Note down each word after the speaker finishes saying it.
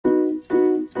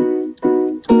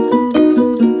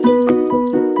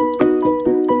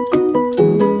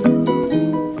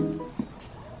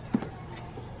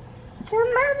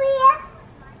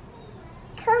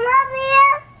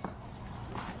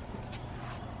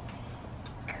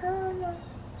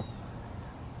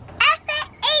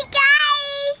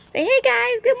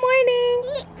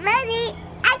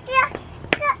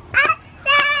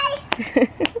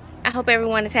hope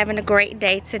everyone is having a great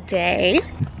day today.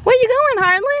 Where you going,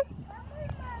 Harlan?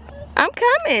 I'm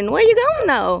coming. Where you going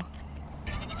though?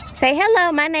 Say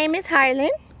hello, my name is Harlan.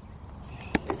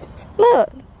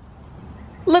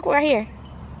 Look right here.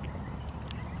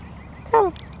 Tell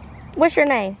him. What's your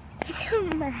name?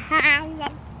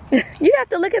 Harlan. You have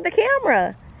to look at the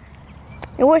camera.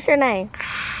 And what's your name?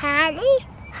 Harlan.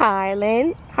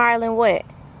 Harlan. Harlan what?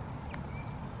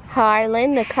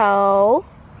 Harlan Nicole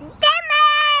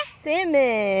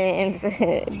Simmons.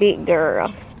 Big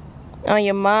girl. On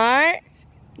your march,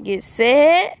 get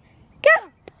set, go.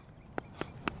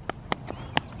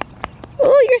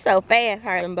 Ooh, you're so fast,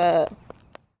 Harlan Bug.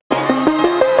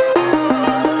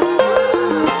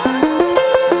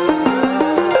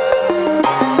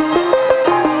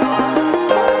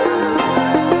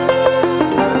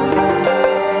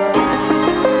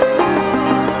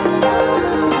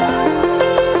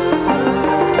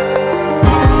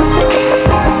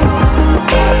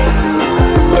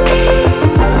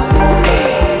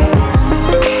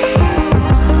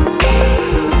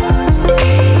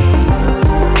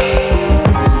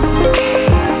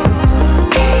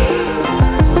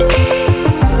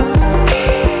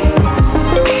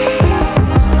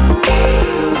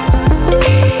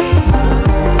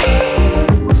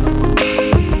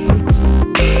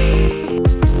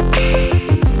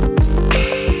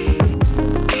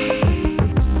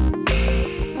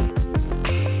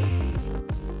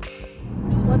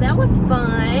 That was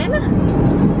fun.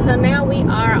 So now we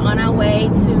are on our way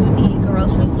to the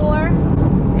grocery store,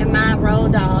 and my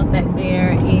road dog back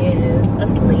there is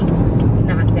asleep,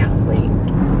 knocked out sleep.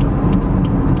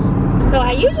 So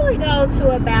I usually go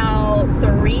to about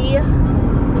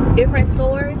 3 different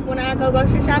stores when I go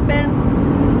grocery shopping.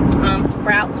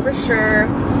 Sprouts for sure,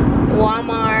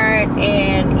 Walmart,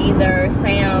 and either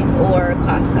Sam's or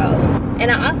Costco. And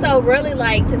I also really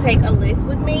like to take a list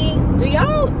with me. Do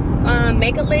y'all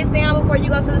make a list down before you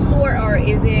go to the store, or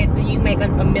is it do you make a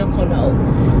mental note?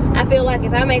 I feel like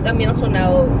if I make a mental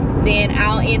note, then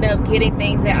I'll end up getting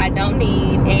things that I don't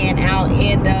need, and I'll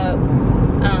end up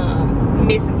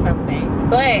missing something.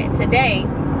 But today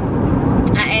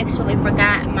I actually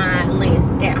forgot my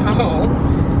list at home.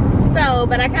 So,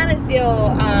 but I kind of still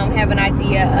have an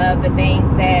idea of the things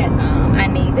that I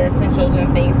need, the essentials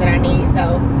and things that I need.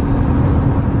 So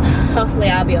hopefully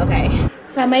I'll be okay.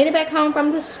 So I made it back home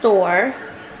from the store,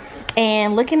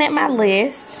 and looking at my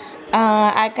list,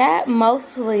 I got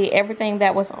mostly everything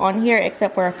that was on here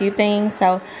except for a few things.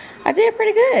 So I did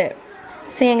pretty good,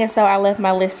 seeing as though I left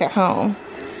my list at home.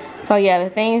 So yeah, the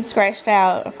things scratched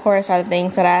out, of course, are the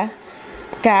things that I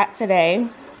got today,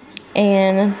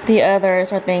 and the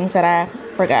others are things that I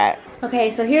forgot.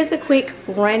 Okay, so here's a quick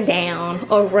rundown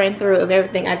or run through of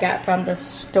everything I got from the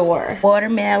store.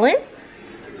 Watermelon,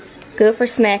 good for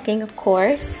snacking, of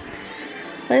course.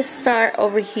 Let's start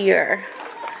over here.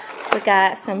 We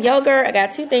got some yogurt. I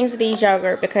got 2 things of these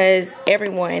yogurt because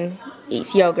everyone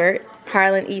eats yogurt.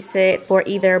 Harlan eats it for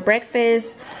either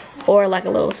breakfast or like a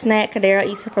little snack. Kadera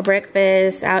eats it for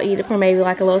breakfast. I'll eat it for maybe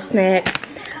like a little snack.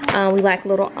 We like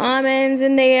little almonds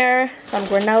in there, some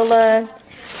granola,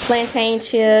 plantain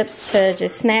chips to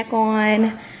just snack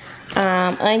on,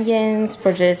 onions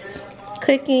for just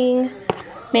cooking,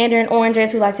 mandarin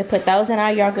oranges, we like to put those in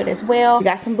our yogurt as well. We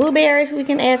got some blueberries we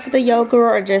can add to the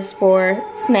yogurt or just for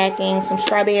snacking, some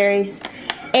strawberries.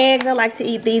 Eggs, I like to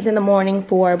eat these in the morning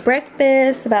for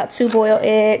breakfast, about 2 boiled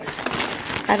eggs.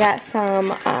 I got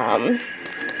some,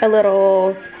 a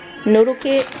little noodle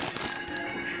kit.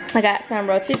 I got some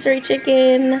rotisserie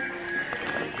chicken,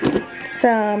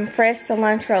 some fresh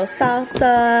cilantro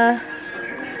salsa,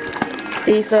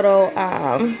 these little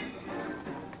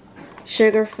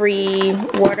sugar-free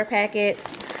water packets,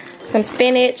 some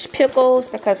spinach, pickles,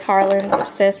 because Harlan's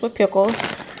obsessed with pickles,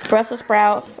 Brussels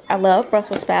sprouts. I love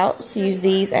Brussels sprouts. Use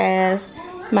these as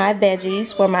my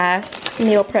veggies for my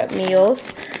meal prep meals.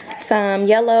 Some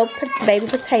yellow baby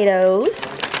potatoes,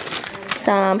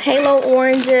 some halo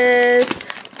oranges,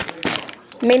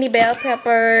 mini bell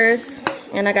peppers,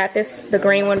 and I got the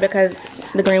green one because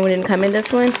the green one didn't come in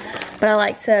this one, but I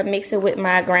like to mix it with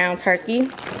my ground turkey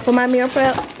for my meal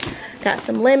prep. Got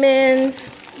some lemons,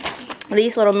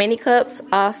 these little mini cups,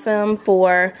 awesome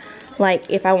for like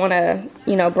if I want to,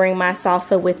 you know, bring my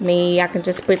salsa with me. I can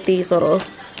just put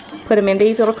them in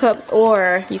these little cups,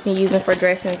 or you can use them for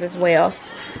dressings as well.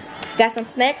 Got some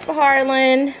snacks for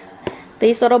Harlan,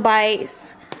 these little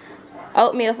bites.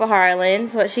 Oatmeal for Harlan,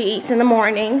 so what she eats in the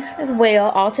morning as well,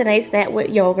 alternates that with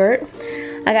yogurt.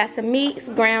 I got some meats,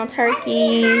 ground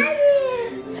turkey,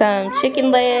 some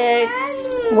chicken legs,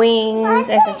 wings,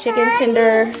 and some chicken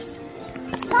tenders.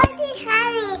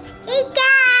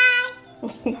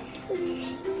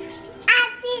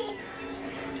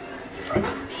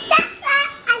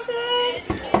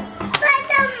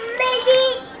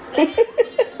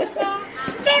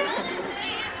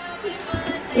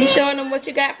 them what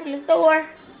you got from the store?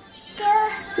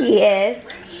 Yes.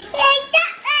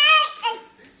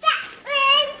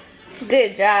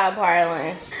 Good job,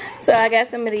 Harlan. So I got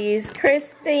some of these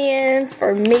crisp thins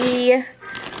for me.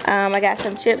 I got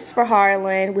some chips for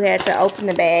Harlan. We had to open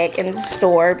the bag in the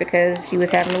store because she was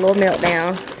having a little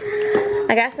meltdown.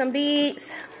 I got some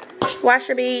beets,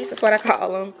 washer beets, that's what I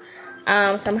call them.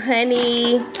 Some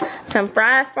honey, some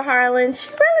fries for Harlan. She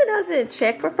really doesn't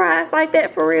check for fries like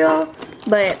that for real,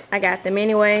 but I got them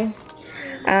anyway.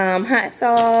 Hot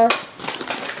sauce.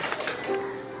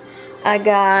 I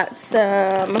got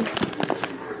some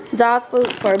dog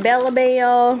food for Bella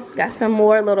Bell. Got some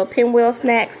more little pinwheel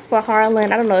snacks for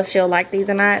Harlan. I don't know if she'll like these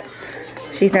or not.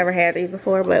 She's never had these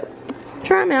before, but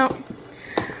try them out.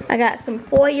 I got some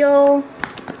foil,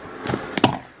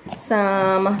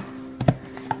 some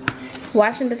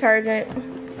washing detergent,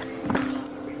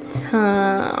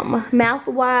 some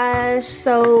mouthwash,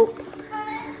 soap,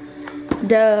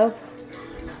 Dove,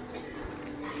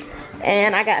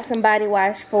 and I got some body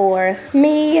wash for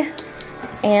me,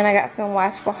 and I got some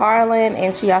wash for Harlan,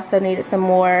 and she also needed some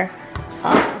more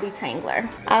detangler.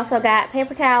 I also got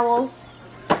paper towels,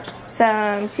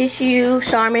 some tissue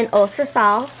Charmin Ultra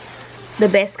Soft, the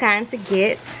best kind to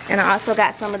get, and I also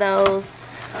got some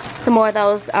more of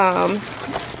those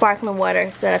sparkling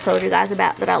waters that I told you guys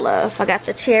about that I love. I got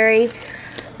the cherry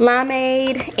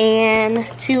limeade and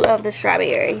 2 of the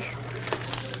strawberry.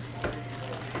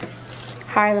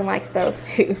 Harlan likes those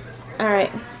too.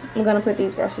 Alright, I'm gonna put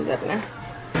these groceries up now.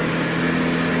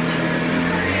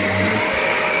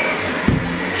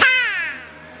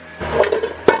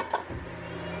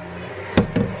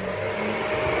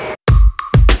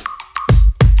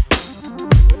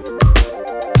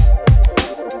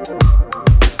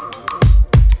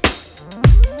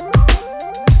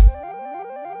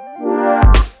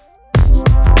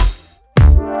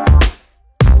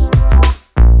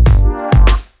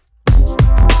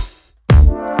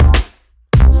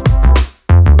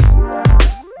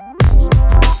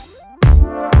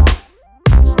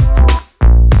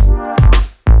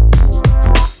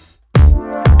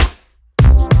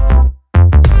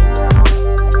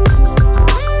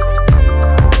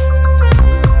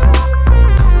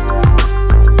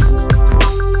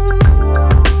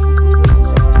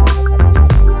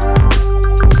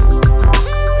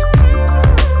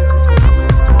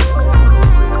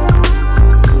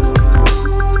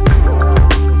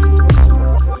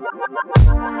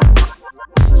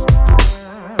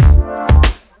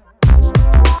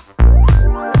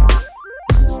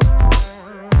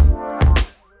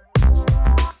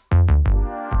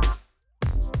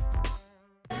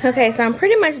 Okay, so I'm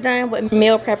pretty much done with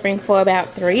meal prepping for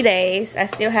about 3 days. I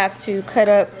still have to cut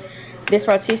up this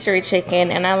rotisserie chicken,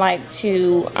 and I like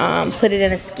to put it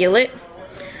in a skillet.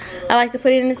 I like to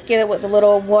put it in a skillet with a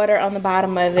little water on the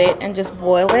bottom of it and just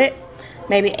boil it.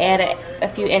 Maybe add a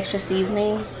few extra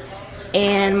seasonings.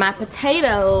 And my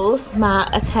potatoes, my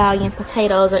Italian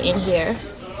potatoes, are in here.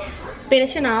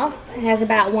 Finishing off, it has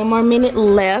about 1 more minute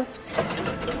left.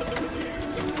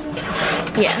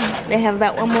 Yeah, they have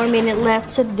about 1 more minute left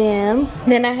to them.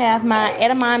 Then I have my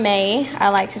edamame. I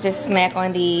like to just snack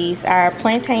on these. Our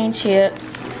plantain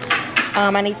chips.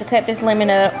 I need to cut this lemon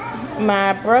up.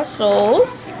 My Brussels,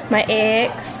 my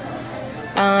eggs,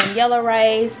 yellow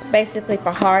rice, basically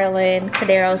for Harlan,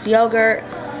 Cadero's yogurt,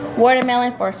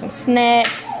 watermelon for some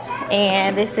snacks,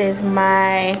 and this is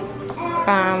my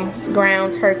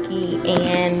ground turkey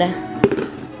and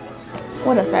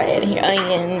what else I add in here?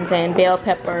 Onions and bell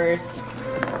peppers.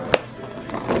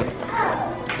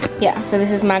 Yeah, so this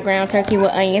is my ground turkey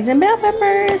with onions and bell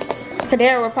peppers.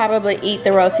 Cadero will probably eat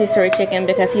the rotisserie chicken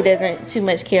because he doesn't too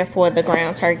much care for the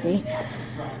ground turkey.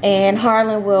 And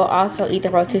Harlan will also eat the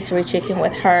rotisserie chicken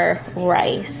with her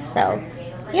rice. So,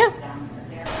 yeah.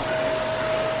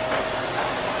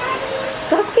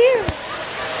 So scary.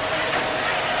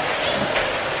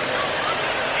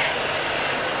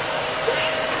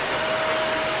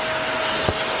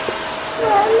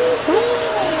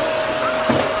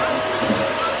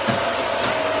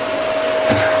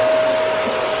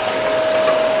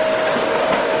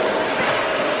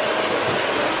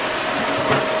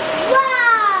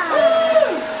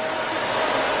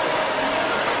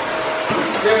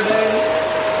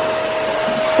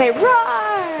 Say roar!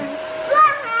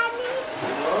 Roar, honey.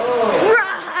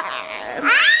 Roar!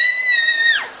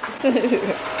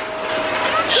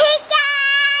 Hey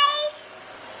guys!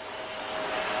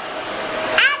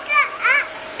 I got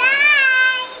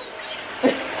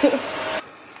upside.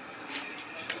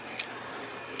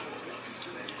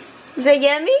 Is that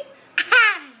yummy?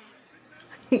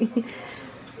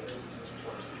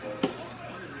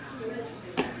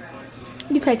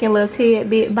 You taking little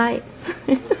tidbit bites.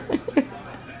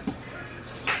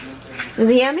 Is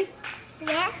it yummy?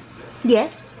 Yeah.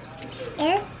 Yes.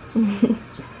 Yes.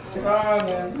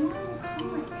 Harlem.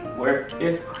 Where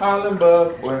is Harlem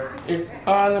Bug? Where is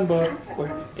Harlem Bug?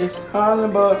 Where is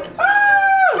Harlem Bug?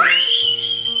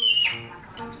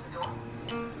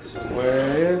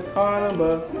 Where is Harlem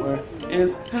Bug? Where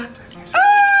is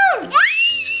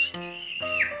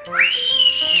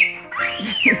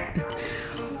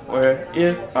Where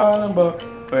is Harlem Bug?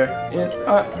 Where is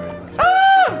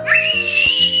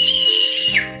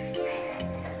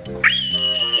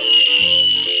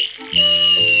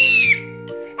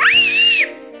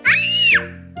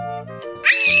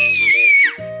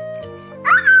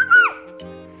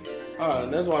Oh,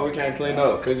 that's why we can't clean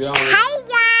up, cause y'all. Hi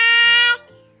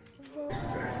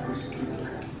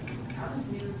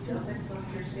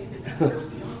guys.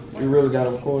 We really gotta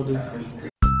record this.